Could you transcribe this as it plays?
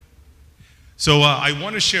I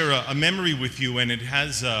want to share a memory with you, and it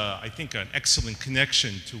has, I think, an excellent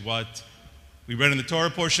connection to what we read in the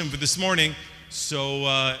Torah portion for this morning.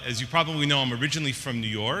 As you probably know, I'm originally from New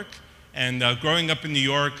York, and growing up in New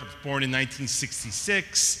York, I was born in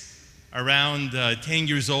 1966. Around 10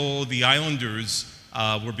 years old, the Islanders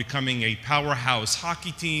were becoming a powerhouse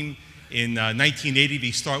hockey team. In 1980,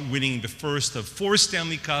 they start winning the first of 4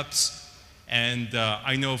 Stanley Cups, and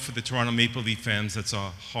I know for the Toronto Maple Leaf fans, that's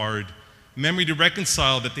a hard memory to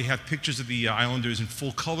reconcile that they have pictures of the Islanders in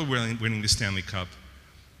full color winning the Stanley Cup.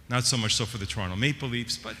 Not so much so for the Toronto Maple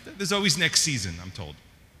Leafs, but there's always next season, I'm told.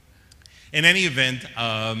 In any event,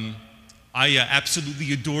 I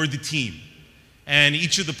absolutely adored the team. And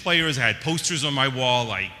each of the players, I had posters on my wall,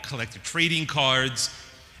 I collected trading cards,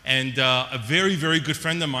 and a very, very good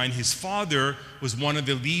friend of mine, his father was one of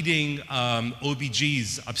the leading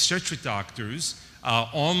OBGs, obstetric doctors,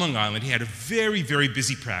 on Long Island. He had a very, very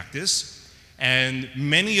busy practice. And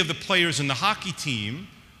many of the players on the hockey team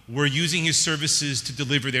were using his services to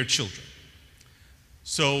deliver their children.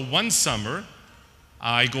 So one summer,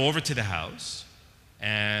 I go over to the house,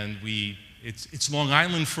 and it's Long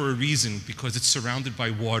Island for a reason, because it's surrounded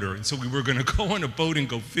by water. And so we were going to go on a boat and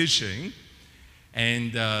go fishing.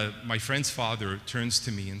 And my friend's father turns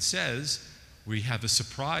to me and says, "We have a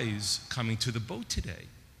surprise coming to the boat today."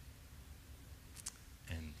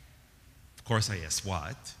 Of course, I asked,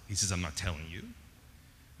 "What?" He says, "I'm not telling you."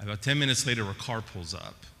 About 10 minutes later, a car pulls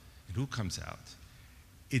up, and who comes out?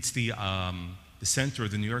 It's the center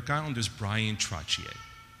of the New York Islanders, Brian Trottier.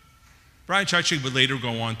 Brian Trottier would later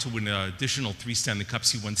go on to win an additional 3 Stanley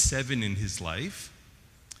Cups. He won 7 in his life.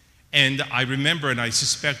 And I remember, and I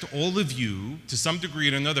suspect all of you, to some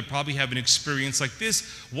degree or another, probably have an experience like this.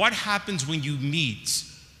 What happens when you meet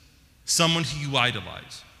someone who you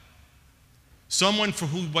idolize? Someone for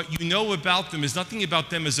who what you know about them is nothing about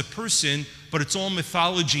them as a person, but it's all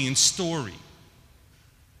mythology and story.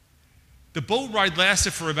 The boat ride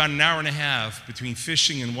lasted for about an hour and a half between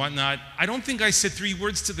fishing and whatnot. I don't think I said 3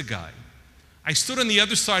 words to the guy. I stood on the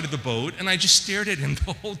other side of the boat, and I just stared at him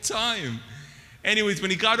the whole time. Anyways, when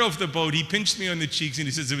he got off the boat, he pinched me on the cheeks, and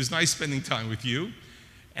he says, "It was nice spending time with you."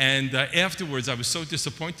 And afterwards, I was so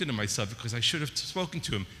disappointed in myself because I should have spoken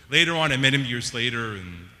to him. Later on, I met him years later,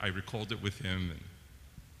 and I recalled it with him.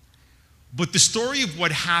 But the story of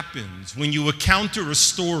what happens when you encounter a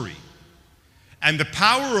story and the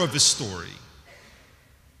power of a story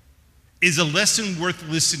is a lesson worth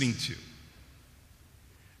listening to.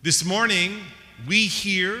 This morning, we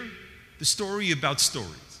hear the story about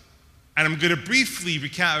stories. And I'm going to briefly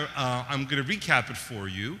recap it for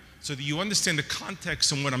you, so that you understand the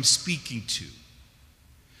context and what I'm speaking to.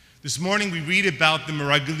 This morning we read about the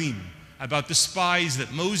Meraglim, about the spies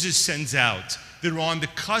that Moses sends out. They're on the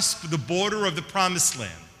cusp, the border of the Promised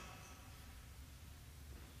Land.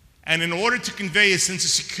 And in order to convey a sense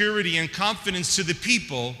of security and confidence to the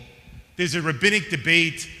people, there's a rabbinic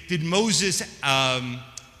debate. Did Moses,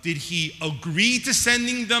 did he agree to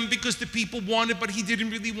sending them because the people wanted, but he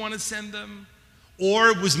didn't really want to send them?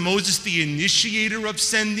 Or was Moses the initiator of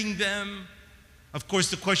sending them? Of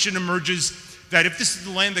course, the question emerges that if this is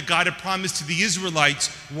the land that God had promised to the Israelites,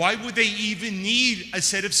 why would they even need a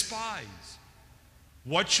set of spies?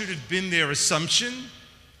 What should have been their assumption?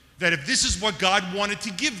 That if this is what God wanted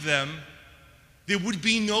to give them, there would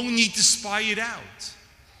be no need to spy it out.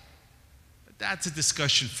 But that's a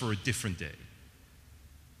discussion for a different day.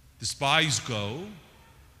 The spies go.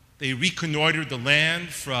 They reconnoiter the land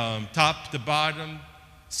from top to bottom,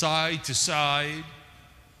 side to side.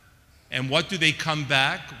 And what do they come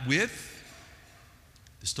back with?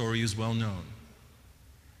 The story is well known.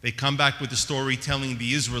 They come back with the story telling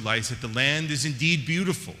the Israelites that the land is indeed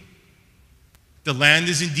beautiful. The land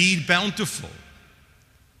is indeed bountiful.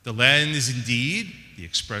 The land is indeed, the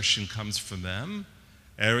expression comes from them,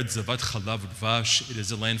 Eretz Zavat Chalav Udvash, it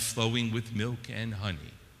is a land flowing with milk and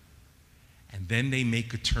honey. And then they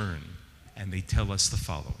make a turn, and they tell us the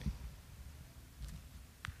following.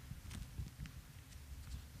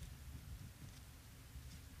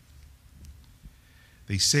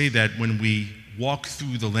 They say that when we walk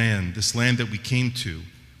through the land, this land that we came to,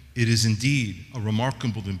 it is indeed a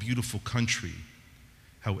remarkable and beautiful country.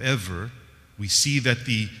 However, we see that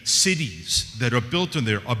the cities that are built on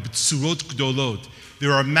there are b'tzurot gdolot.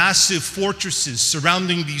 There are massive fortresses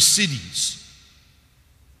surrounding these cities.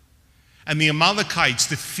 And the Amalekites,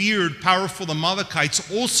 the feared, powerful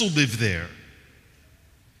Amalekites, also live there.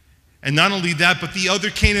 And not only that, but the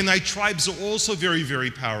other Canaanite tribes are also very,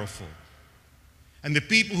 very powerful. And the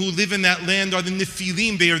people who live in that land are the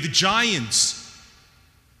Nephilim. They are the giants.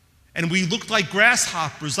 And we look like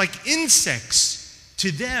grasshoppers, like insects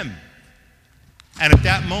to them. And at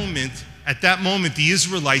that moment, the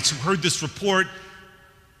Israelites who heard this report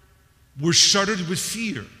were shuddered with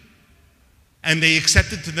fear. And they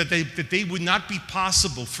accepted that they would not be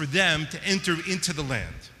possible for them to enter into the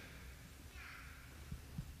land.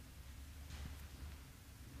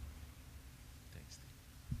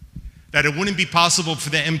 That it wouldn't be possible for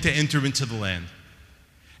them to enter into the land.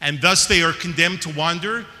 And thus they are condemned to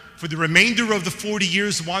wander for the remainder of the 40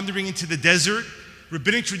 years wandering into the desert.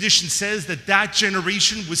 Rabbinic tradition says that that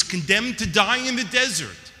generation was condemned to die in the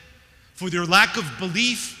desert for their lack of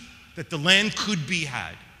belief that the land could be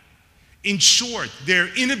had. In short, their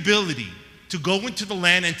inability to go into the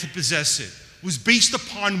land and to possess it was based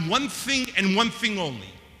upon one thing and one thing only.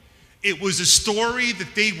 It was a story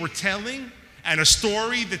that they were telling and a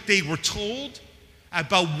story that they were told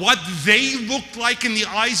about what they looked like in the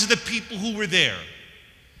eyes of the people who were there.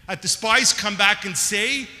 The spies come back and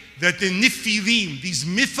say that the Nephilim, these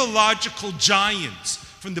mythological giants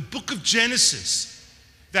from the book of Genesis,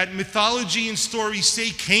 that mythology and stories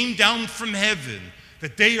say came down from heaven,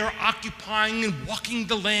 that they are occupying and walking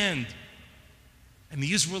the land. And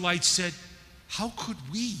the Israelites said, how could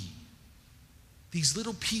we, these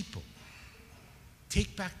little people,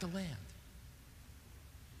 take back the land?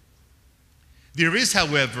 There is,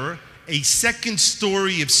 however, a second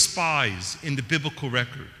story of spies in the biblical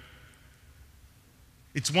record.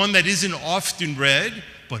 It's one that isn't often read,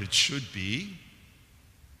 but it should be.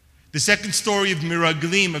 The second story of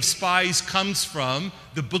Miraglim, of spies, comes from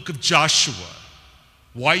the book of Joshua.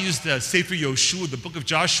 Why is the Sefer Yoshua, the book of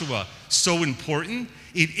Joshua, so important?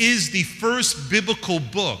 It is the first biblical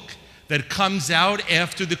book that comes out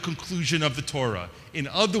after the conclusion of the Torah. In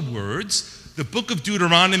other words, the book of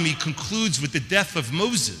Deuteronomy concludes with the death of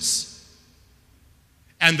Moses.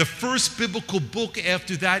 And the first biblical book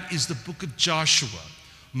after that is the book of Joshua,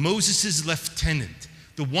 Moses' lieutenant,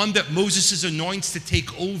 the one that Moses anoints to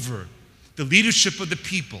take over the leadership of the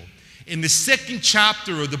people. In the second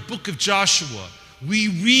chapter of the book of Joshua, we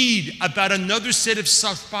read about another set of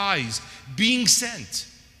spies being sent.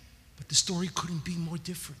 But the story couldn't be more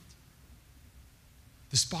different.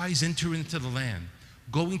 The spies enter into the land,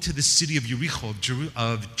 going to the city of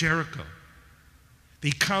Jericho.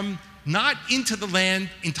 They come not into the land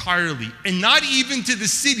entirely, and not even to the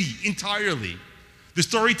city entirely. The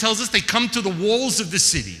story tells us they come to the walls of the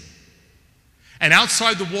city. And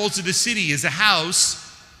outside the walls of the city is a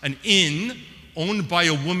house, an inn, owned by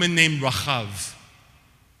a woman named Rachav.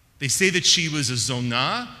 They say that she was a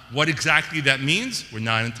zonah. What exactly that means, we're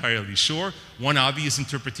not entirely sure. One obvious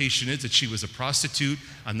interpretation is that she was a prostitute.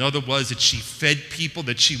 Another was that she fed people,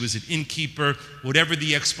 that she was an innkeeper. Whatever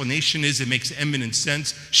the explanation is, it makes eminent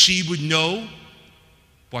sense. She would know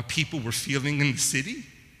what people were feeling in the city.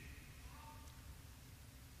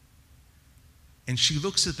 And she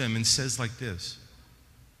looks at them and says like this.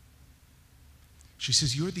 She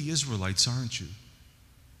says, "You're the Israelites, aren't you?"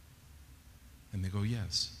 And they go,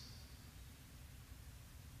 "Yes."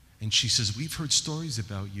 And she says, "We've heard stories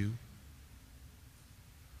about you.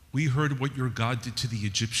 We heard what your God did to the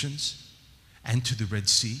Egyptians and to the Red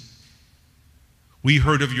Sea. We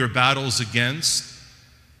heard of your battles against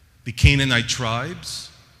the Canaanite tribes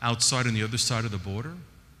outside on the other side of the border,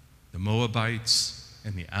 the Moabites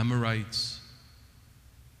and the Amorites.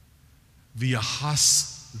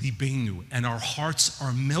 V'yahas libenu, and our hearts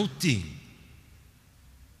are melting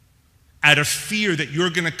out of fear that you're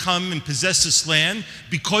going to come and possess this land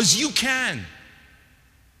because you can."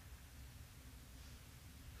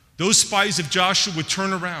 Those spies of Joshua would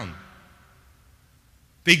turn around.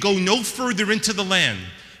 They go no further into the land.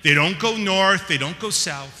 They don't go north, they don't go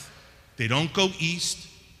south, they don't go east,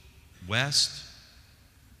 west.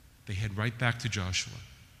 They head right back to Joshua.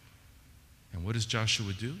 And what does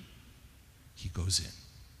Joshua do? He goes in.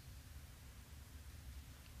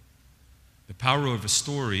 The power of a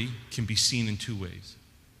story can be seen in two ways.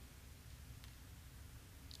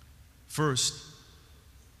 First,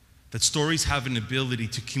 that stories have an ability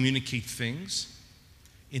to communicate things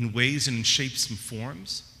in ways and in shapes and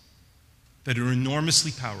forms that are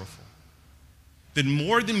enormously powerful. That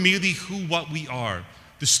more than merely what we are,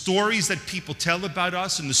 the stories that people tell about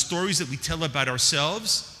us and the stories that we tell about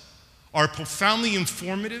ourselves are profoundly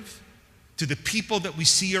informative to the people that we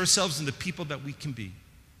see ourselves and the people that we can be.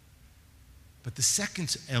 But the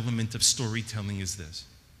second element of storytelling is this.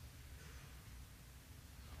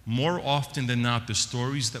 More often than not, the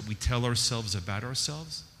stories that we tell ourselves about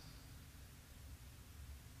ourselves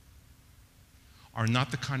are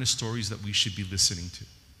not the kind of stories that we should be listening to.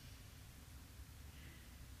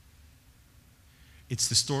 It's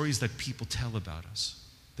the stories that people tell about us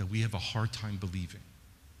that we have a hard time believing.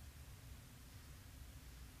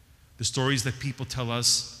 The stories that people tell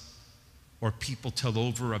us or people tell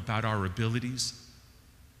over about our abilities,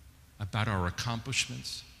 about our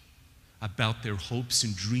accomplishments, about their hopes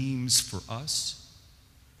and dreams for us,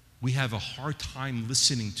 we have a hard time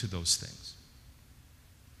listening to those things.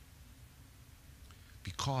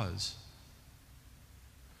 Because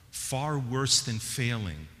far worse than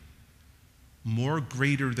failing, more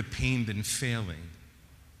greater the pain than failing,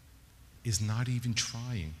 is not even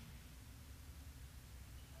trying.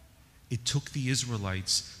 It took the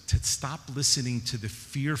Israelites to stop listening to the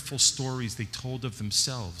fearful stories they told of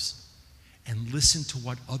themselves and listen to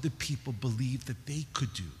what other people believed that they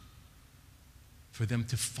could do, for them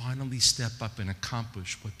to finally step up and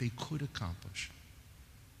accomplish what they could accomplish.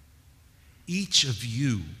 Each of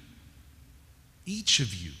you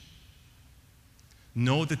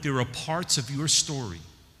know that there are parts of your story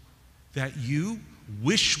that you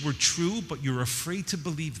wish were true, but you're afraid to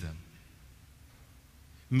believe them.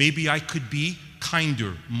 Maybe I could be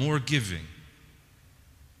kinder, more giving.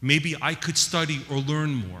 Maybe I could study or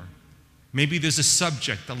learn more. Maybe there's a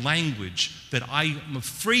subject, a language that I am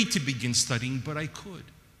afraid to begin studying, but I could.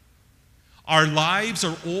 Our lives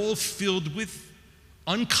are all filled with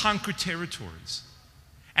unconquered territories.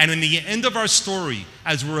 And in the end of our story,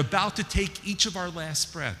 as we're about to take each of our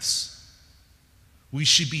last breaths, we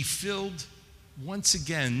should be filled once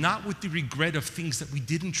again, not with the regret of things that we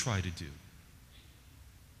didn't try to do,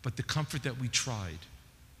 but the comfort that we tried,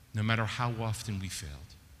 no matter how often we failed.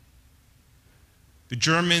 The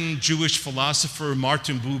German Jewish philosopher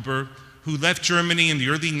Martin Buber, who left Germany in the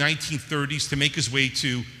early 1930s to make his way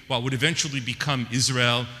to what would eventually become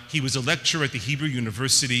Israel. He was a lecturer at the Hebrew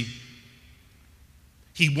University.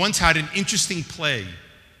 He once had an interesting play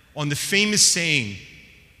on the famous saying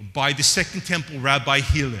by the Second Temple Rabbi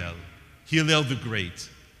Hillel the Great.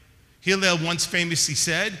 Hillel once famously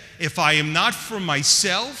said, "If I am not for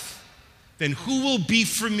myself, then who will be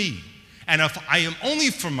for me? And if I am only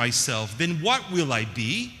for myself, then what will I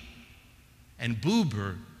be?" And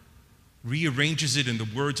Buber rearranges it in the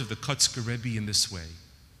words of the Kotzker Rebbe in this way.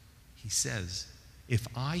 He says, "If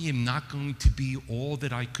I am not going to be all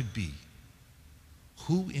that I could be,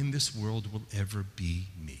 who in this world will ever be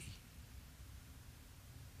me?"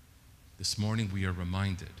 This morning we are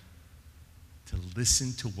reminded to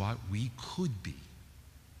listen to what we could be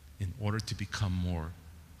in order to become more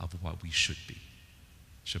of what we should be.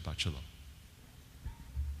 Shabbat Shalom.